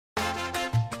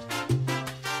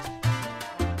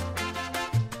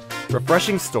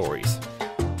refreshing stories.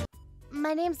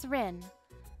 My name's Rin.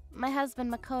 My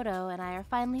husband Makoto and I are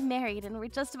finally married and we're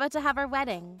just about to have our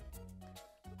wedding.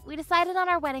 We decided on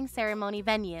our wedding ceremony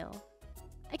venue.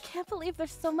 I can't believe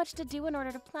there's so much to do in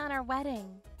order to plan our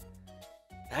wedding.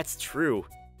 That's true.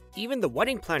 Even the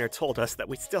wedding planner told us that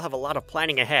we still have a lot of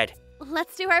planning ahead.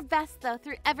 Let's do our best, though,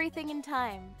 through everything in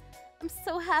time. I'm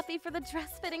so happy for the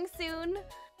dress fitting soon.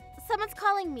 Someone's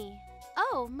calling me.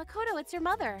 Oh, Makoto, it's your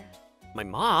mother. My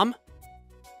mom?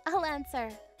 I'll answer.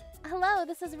 Hello,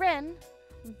 this is Rin.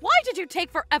 Why did you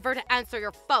take forever to answer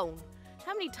your phone?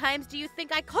 How many times do you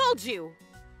think I called you?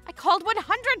 I called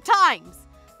 100 times.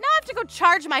 Now I have to go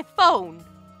charge my phone.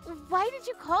 Why did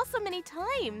you call so many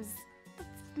times?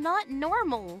 That's not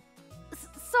normal.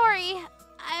 Sorry,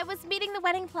 I was meeting the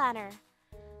wedding planner.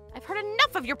 I've heard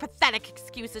enough of your pathetic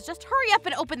excuses. Just hurry up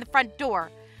and open the front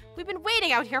door. We've been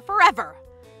waiting out here forever.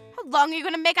 How long are you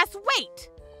going to make us wait?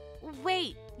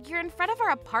 Wait, you're in front of our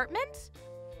apartment?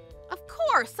 Of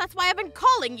course, that's why I've been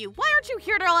calling you. Why aren't you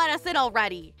here to let us in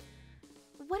already?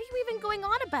 What are you even going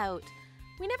on about?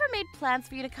 We never made plans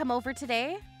for you to come over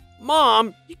today.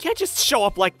 Mom, you can't just show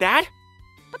up like that.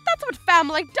 But that's what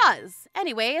family does.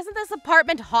 Anyway, isn't this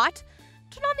apartment hot?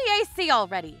 Turn on the AC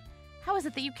already. How is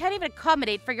it that you can't even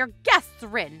accommodate for your guests,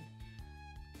 Rin?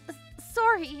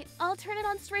 Sorry, I'll turn it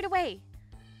on straight away.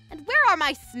 And where are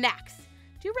my snacks?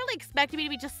 Do you really expect me to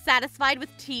be just satisfied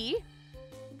with tea?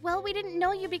 Well, we didn't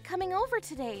know you'd be coming over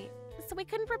today, so we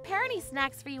couldn't prepare any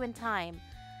snacks for you in time.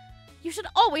 You should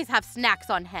always have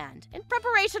snacks on hand, in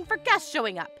preparation for guests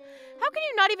showing up. How can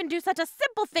you not even do such a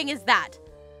simple thing as that?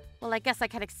 Well, I guess I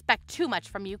can't expect too much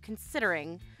from you,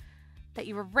 considering that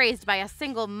you were raised by a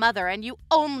single mother and you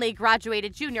only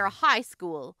graduated junior high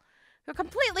school. You're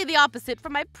completely the opposite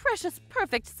from my precious,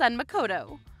 perfect son,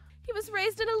 Makoto. He was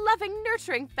raised in a loving,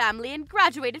 nurturing family and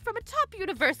graduated from a top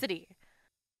university.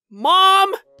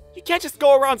 Mom! You can't just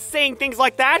go around saying things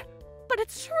like that! But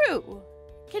it's true.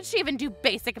 Can she even do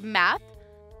basic math?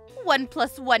 1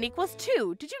 + 1 =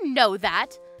 2. Did you know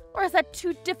that? Or is that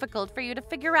too difficult for you to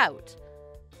figure out?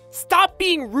 Stop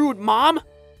being rude, Mom!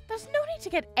 There's no need to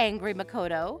get angry,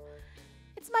 Makoto.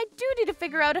 It's my duty to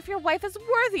figure out if your wife is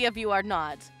worthy of you or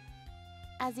not.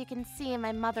 As you can see,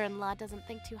 my mother-in-law doesn't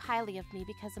think too highly of me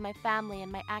because of my family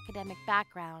and my academic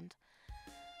background.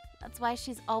 That's why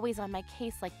she's always on my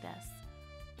case like this.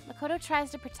 Makoto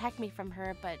tries to protect me from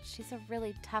her, but she's a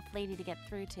really tough lady to get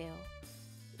through to.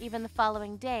 Even the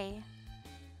following day,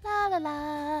 la la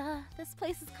la, this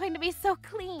place is going to be so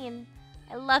clean.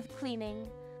 I love cleaning.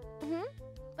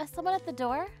 Someone at the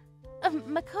door?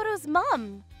 Makoto's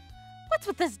mom. What's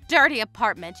with this dirty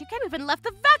apartment? You can't even let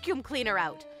the vacuum cleaner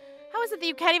out. How is it that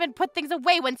you can't even put things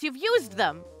away once you've used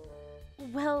them?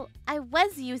 Well, I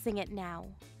was using it now.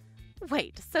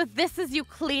 Wait, so this is you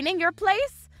cleaning your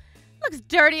place? Looks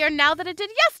dirtier now than it did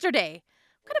yesterday.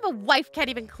 What kind of a wife can't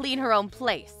even clean her own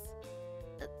place?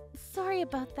 Sorry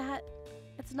about that.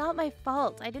 It's not my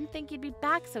fault. I didn't think you'd be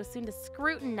back so soon to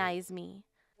scrutinize me.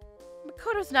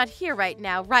 Makoto's not here right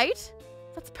now, right?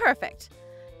 That's perfect.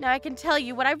 Now I can tell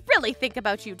you what I really think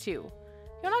about you two.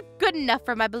 You're not good enough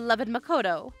for my beloved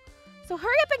Makoto. So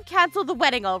hurry up and cancel the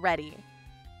wedding already.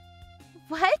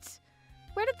 What?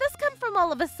 Where did this come from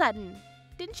all of a sudden?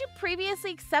 Didn't you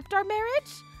previously accept our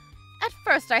marriage? At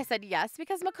first I said yes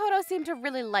because Makoto seemed to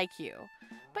really like you.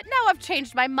 But now I've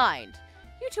changed my mind.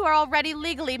 You two are already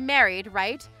legally married,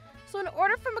 right? So in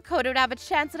order for Makoto to have a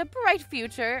chance at a bright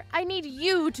future, I need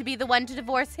you to be the one to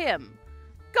divorce him.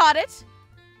 Got it?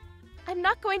 I'm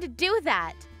not going to do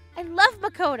that. I love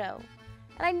Makoto.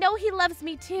 And I know he loves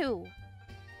me too.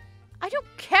 I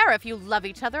don't care if you love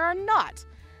each other or not.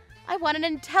 I want an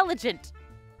intelligent,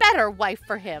 better wife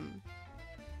for him.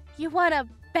 You want a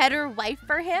better wife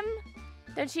for him?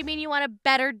 Don't you mean you want a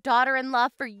better daughter-in-law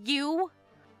for you?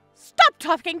 Stop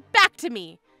talking back to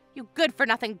me, you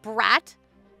good-for-nothing brat.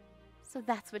 So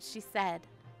that's what she said.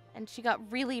 And she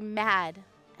got really mad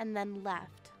and then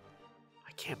left.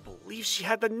 I can't believe she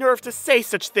had the nerve to say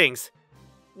such things.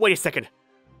 Wait a second.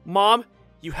 Mom,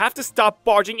 you have to stop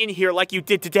barging in here like you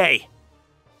did today.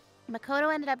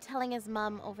 Makoto ended up telling his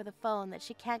mom over the phone that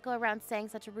she can't go around saying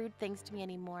such rude things to me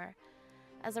anymore.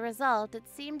 As a result, it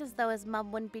seemed as though his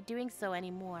mom wouldn't be doing so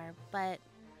anymore, but...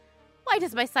 Why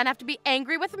does my son have to be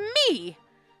angry with me?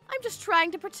 I'm just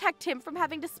trying to protect him from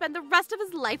having to spend the rest of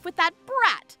his life with that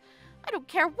brat. I don't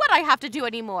care what I have to do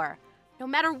anymore. No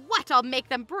matter what, I'll make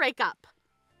them break up.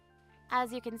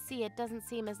 As you can see, it doesn't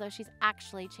seem as though she's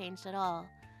actually changed at all.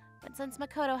 But since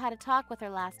Makoto had a talk with her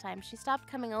last time, she stopped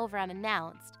coming over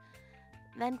unannounced.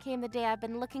 Then came the day I've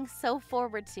been looking so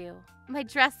forward to, my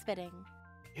dress fitting.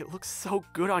 It looks so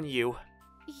good on you.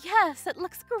 Yes, it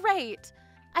looks great.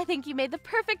 I think you made the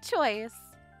perfect choice.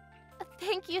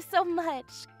 Thank you so much.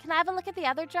 Can I have a look at the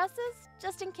other dresses,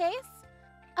 just in case?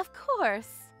 Of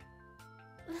course.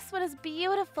 This one is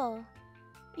beautiful.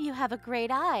 You have a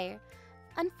great eye.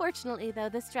 Unfortunately, though,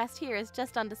 this dress here is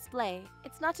just on display.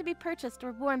 It's not to be purchased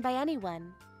or worn by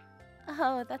anyone.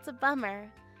 Oh, that's a bummer.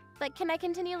 But can I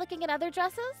continue looking at other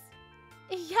dresses?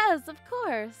 Yes, of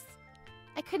course.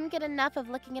 I couldn't get enough of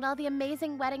looking at all the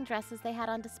amazing wedding dresses they had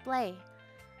on display.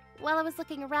 While I was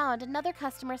looking around, another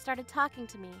customer started talking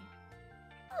to me.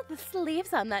 Oh, the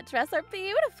sleeves on that dress are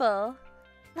beautiful.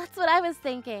 That's what I was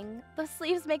thinking. Those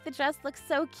sleeves make the dress look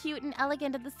so cute and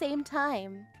elegant at the same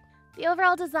time. The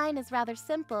overall design is rather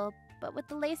simple, but with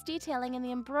the lace detailing and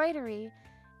the embroidery,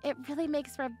 it really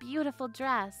makes for a beautiful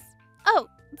dress. Oh,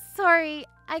 sorry,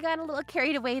 I got a little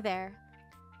carried away there.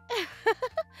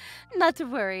 Not to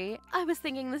worry, I was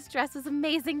thinking this dress was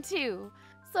amazing too,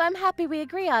 so I'm happy we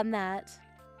agree on that.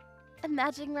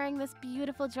 Imagine wearing this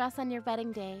beautiful dress on your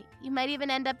wedding day. You might even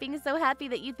end up being so happy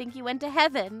that you think you went to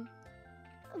heaven.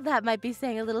 That might be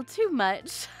saying a little too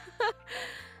much.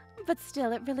 But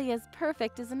still, it really is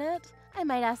perfect, isn't it? I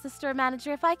might ask the store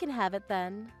manager if I can have it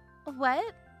then.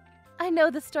 What? I know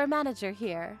the store manager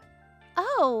here.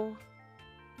 Oh!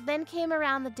 Then came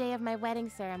around the day of my wedding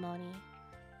ceremony.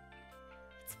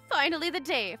 It's finally the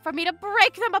day for me to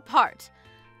break them apart.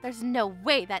 There's no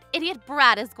way that idiot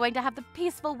brat is going to have the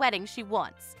peaceful wedding she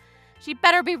wants. She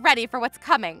better be ready for what's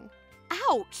coming.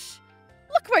 Ouch!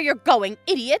 Look where you're going,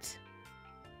 idiot!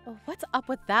 Oh, what's up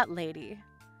with that lady?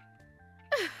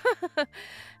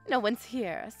 No one's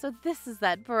here, so this is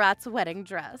that brat's wedding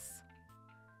dress.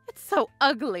 It's so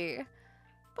ugly.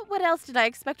 But what else did I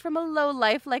expect from a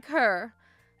lowlife like her?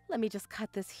 Let me just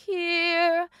cut this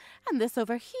here, and this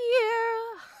over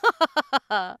here.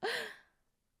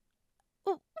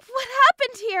 What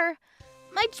happened here?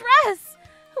 My dress!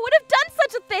 Who would have done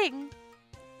such a thing?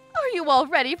 Are you all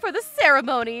ready for the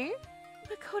ceremony?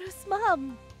 Makoto's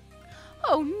mom.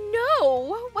 Oh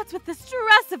no! What's with this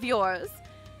dress of yours?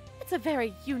 It's a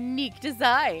very unique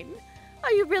design.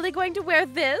 Are you really going to wear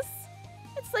this?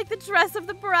 It's like the dress of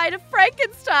the Bride of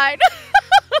Frankenstein.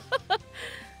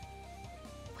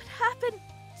 What happened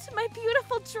to my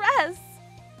beautiful dress?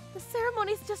 The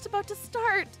ceremony's just about to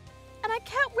start, and I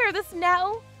can't wear this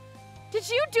now. Did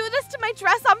you do this to my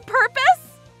dress on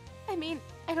purpose? I mean,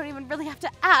 I don't even really have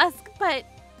to ask, but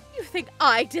you think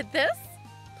I did this?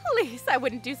 Please, I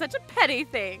wouldn't do such a petty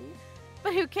thing.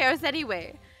 But who cares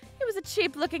anyway? It was a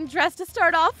cheap-looking dress to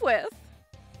start off with.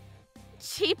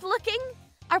 Cheap-looking?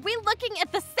 Are we looking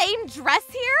at the same dress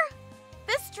here?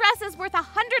 This dress is worth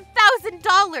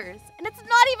 $100,000, and it's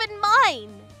not even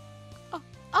mine.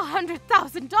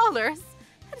 $100,000? And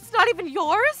it's not even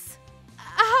yours?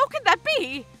 How could that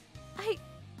be? I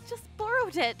just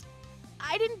borrowed it.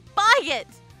 I didn't buy it.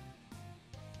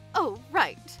 Oh,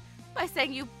 right. By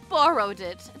saying you borrowed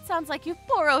it, it sounds like you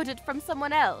borrowed it from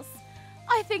someone else.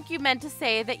 I think you meant to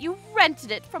say that you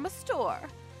rented it from a store.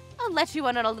 I'll let you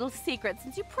in on a little secret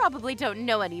since you probably don't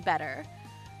know any better.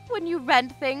 When you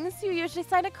rent things, you usually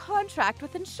sign a contract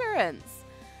with insurance.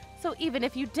 So even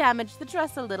if you damage the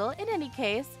dress a little, in any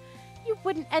case, you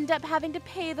wouldn't end up having to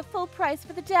pay the full price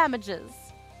for the damages.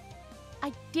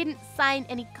 I didn't sign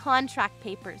any contract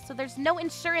papers, so there's no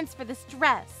insurance for this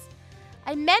dress.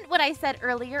 I meant what I said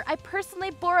earlier. I personally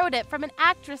borrowed it from an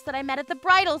actress that I met at the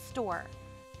bridal store.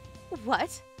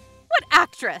 What? What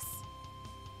actress?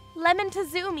 Lemon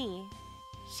Tazumi.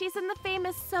 She's in the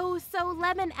famous So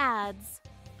Lemon ads.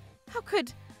 How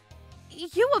could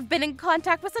you have been in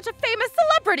contact with such a famous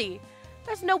celebrity?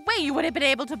 There's no way you would have been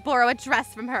able to borrow a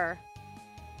dress from her.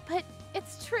 But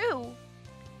it's true.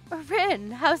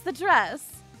 Rin, how's the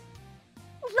dress?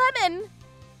 Lemon!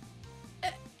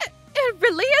 It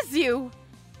really is you!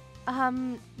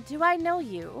 Do I know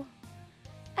you?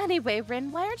 Anyway,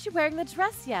 Rin, why aren't you wearing the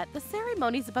dress yet? The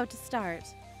ceremony's about to start.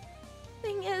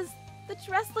 Thing is, the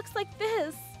dress looks like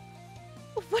this.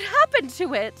 What happened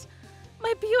to it?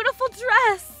 My beautiful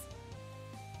dress!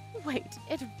 Wait,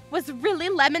 it was really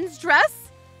Lemon's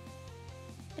dress?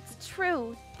 It's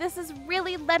true. This is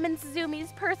really Lemon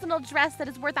Suzumi's personal dress that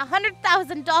is worth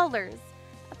 $100,000.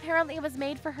 Apparently it was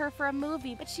made for her for a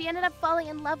movie, but she ended up falling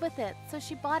in love with it, so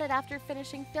she bought it after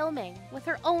finishing filming, with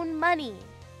her own money.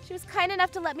 She was kind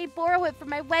enough to let me borrow it for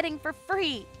my wedding for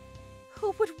free.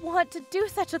 Who would want to do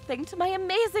such a thing to my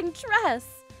amazing dress?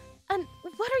 And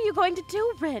what are you going to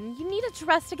do, Rin? You need a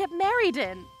dress to get married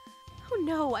in. Oh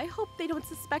no, I hope they don't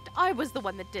suspect I was the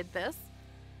one that did this.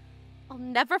 I'll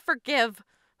never forgive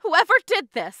whoever did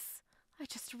this. I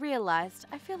just realized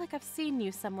I feel like I've seen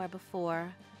you somewhere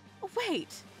before. Oh,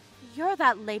 wait, You're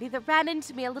that lady that ran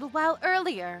into me a little while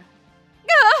earlier.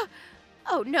 Ah!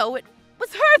 Oh no, it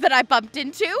was her that I bumped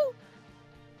into!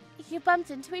 You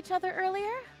bumped into each other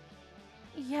earlier?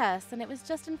 Yes, and it was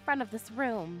just in front of this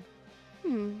room.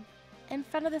 In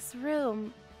front of this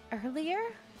room earlier?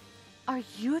 Are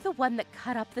you the one that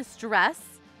cut up this dress?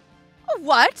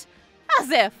 What? As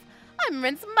if! I'm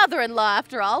Rin's mother-in-law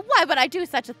after all. Why would I do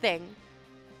such a thing?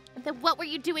 Then what were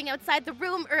you doing outside the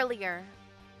room earlier?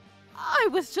 I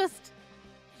was just...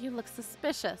 You look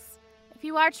suspicious. If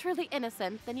you are truly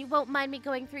innocent, then you won't mind me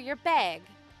going through your bag.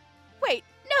 Wait,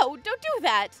 no, don't do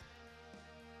that!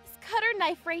 This cutter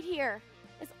knife right here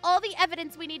is all the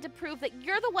evidence we need to prove that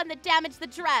you're the one that damaged the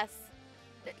dress.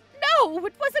 No,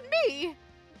 it wasn't me!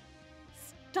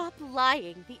 Stop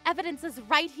lying. The evidence is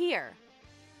right here.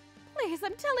 Please,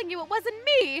 I'm telling you it wasn't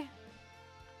me!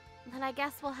 Then I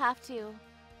guess we'll have to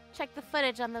check the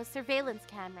footage on those surveillance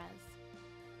cameras.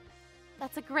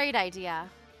 That's a great idea.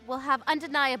 We'll have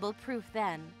undeniable proof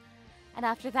then. And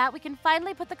after that, we can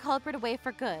finally put the culprit away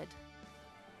for good.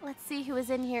 Let's see who was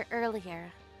in here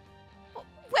earlier.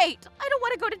 Wait, I don't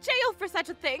want to go to jail for such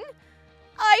a thing.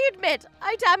 I admit,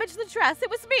 I damaged the dress. It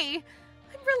was me.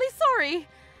 I'm really sorry.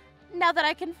 Now that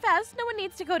I confess, no one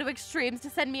needs to go to extremes to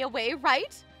send me away,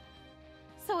 right?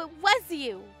 So it was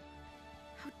you.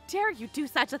 How dare you do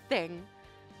such a thing?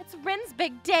 It's Rin's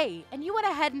big day, and you went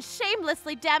ahead and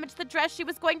shamelessly damaged the dress she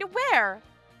was going to wear.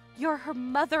 You're her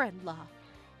mother-in-law.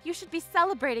 You should be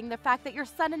celebrating the fact that your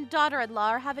son and daughter-in-law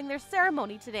are having their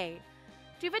ceremony today.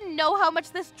 Do you even know how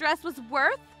much this dress was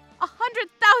worth?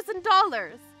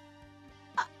 $100,000!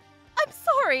 I'm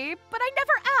sorry, but I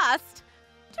never asked.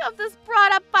 To have this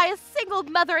brought up by a single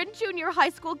mother in junior high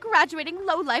school graduating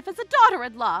lowlife as a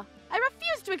daughter-in-law. I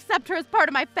refuse to accept her as part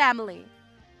of my family.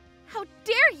 How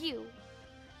dare you!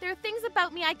 There are things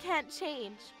about me I can't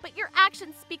change, but your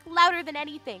actions speak louder than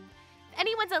anything. If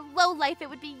anyone's a lowlife, it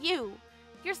would be you.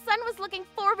 Your son was looking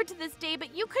forward to this day,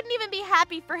 but you couldn't even be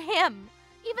happy for him.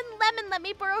 Even Lemon let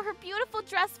me borrow her beautiful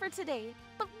dress for today.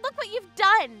 But look what you've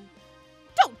done!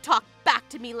 Don't talk back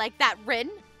to me like that, Rin!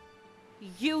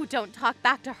 You don't talk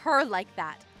back to her like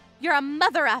that. You're a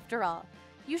mother after all.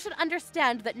 You should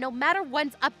understand that no matter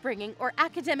one's upbringing or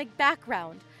academic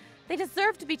background, they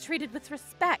deserve to be treated with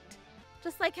respect.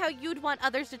 Just like how you'd want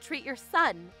others to treat your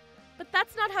son. But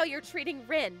that's not how you're treating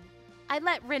Rin. I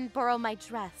let Rin borrow my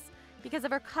dress because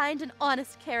of her kind and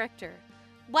honest character.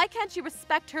 Why can't you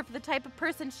respect her for the type of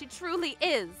person she truly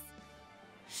is?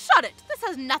 Shut it! This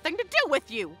has nothing to do with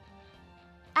you!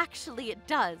 Actually, it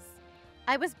does.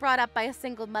 I was brought up by a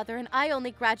single mother and I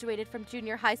only graduated from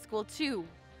junior high school too.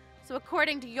 So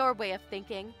according to your way of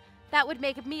thinking, that would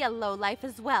make me a lowlife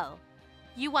as well.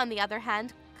 You, on the other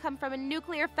hand, come from a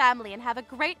nuclear family and have a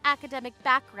great academic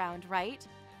background, right?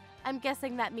 I'm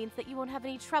guessing that means that you won't have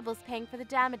any troubles paying for the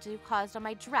damage you caused on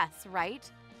my dress, right?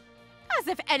 As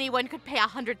if anyone could pay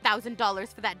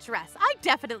 $100,000 for that dress. I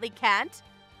definitely can't.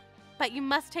 But you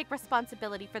must take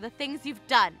responsibility for the things you've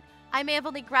done. I may have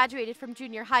only graduated from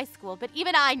junior high school, but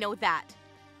even I know that.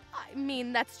 I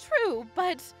mean, that's true,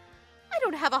 but I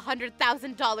don't have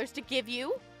 $100,000 to give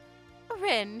you.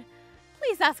 Rin,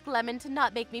 please ask Lemon to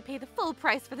not make me pay the full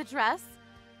price for the dress.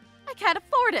 I can't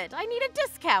afford it. I need a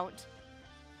discount.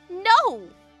 No!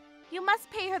 You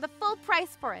must pay her the full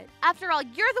price for it. After all,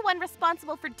 you're the one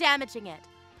responsible for damaging it.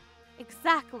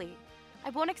 Exactly. I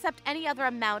won't accept any other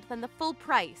amount than the full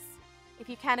price. If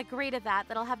you can't agree to that,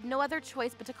 then I'll have no other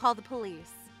choice but to call the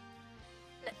police.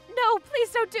 No,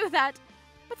 please don't do that.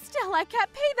 But still, I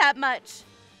can't pay that much.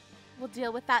 We'll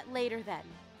deal with that later then.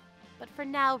 But for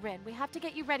now, Rin, we have to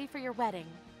get you ready for your wedding.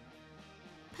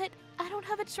 But I don't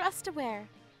have a dress to wear.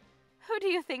 Who do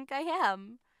you think I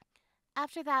am?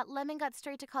 After that, Lemon got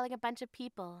straight to calling a bunch of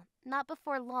people. Not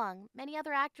before long, many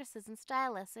other actresses and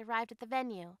stylists arrived at the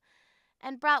venue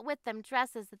and brought with them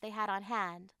dresses that they had on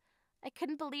hand. I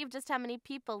couldn't believe just how many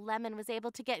people Lemon was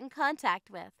able to get in contact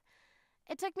with.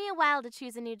 It took me a while to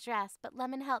choose a new dress, but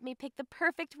Lemon helped me pick the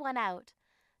perfect one out.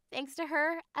 Thanks to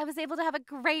her, I was able to have a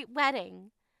great wedding.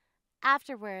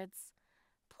 Afterwards,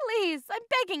 please, I'm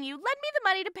begging you, lend me the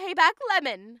money to pay back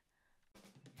Lemon.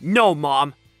 No,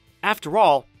 Mom. After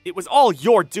all, it was all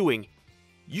your doing.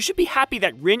 You should be happy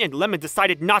that Rin and Lemon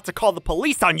decided not to call the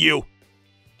police on you.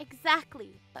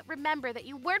 Exactly, but remember that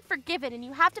you weren't forgiven and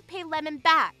you have to pay Lemon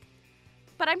back.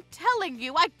 But I'm telling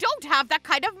you, I don't have that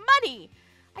kind of money.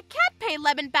 I can't pay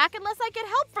Lemon back unless I get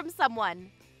help from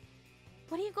someone.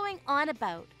 What are you going on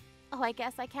about? Oh, I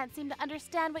guess I can't seem to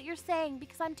understand what you're saying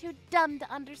because I'm too dumb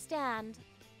to understand.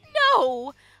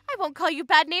 No! I won't call you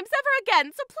bad names ever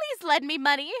again, so please lend me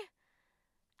money.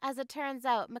 As it turns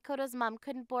out, Makoto's mom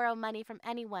couldn't borrow money from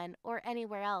anyone or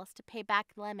anywhere else to pay back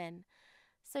Lemon.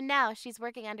 So now she's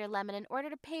working under Lemon in order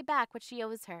to pay back what she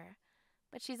owes her.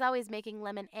 But she's always making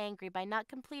Lemon angry by not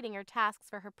completing her tasks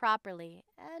for her properly,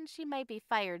 and she might be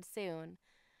fired soon.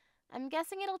 I'm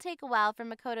guessing it'll take a while for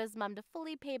Makoto's mom to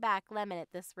fully pay back Lemon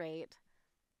at this rate.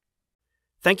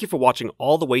 Thank you for watching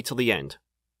all the way till the end.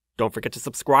 Don't forget to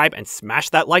subscribe and smash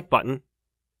that like button.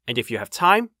 And if you have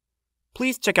time,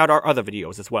 please check out our other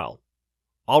videos as well.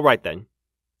 Alright then,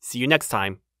 see you next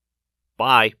time.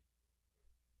 Bye.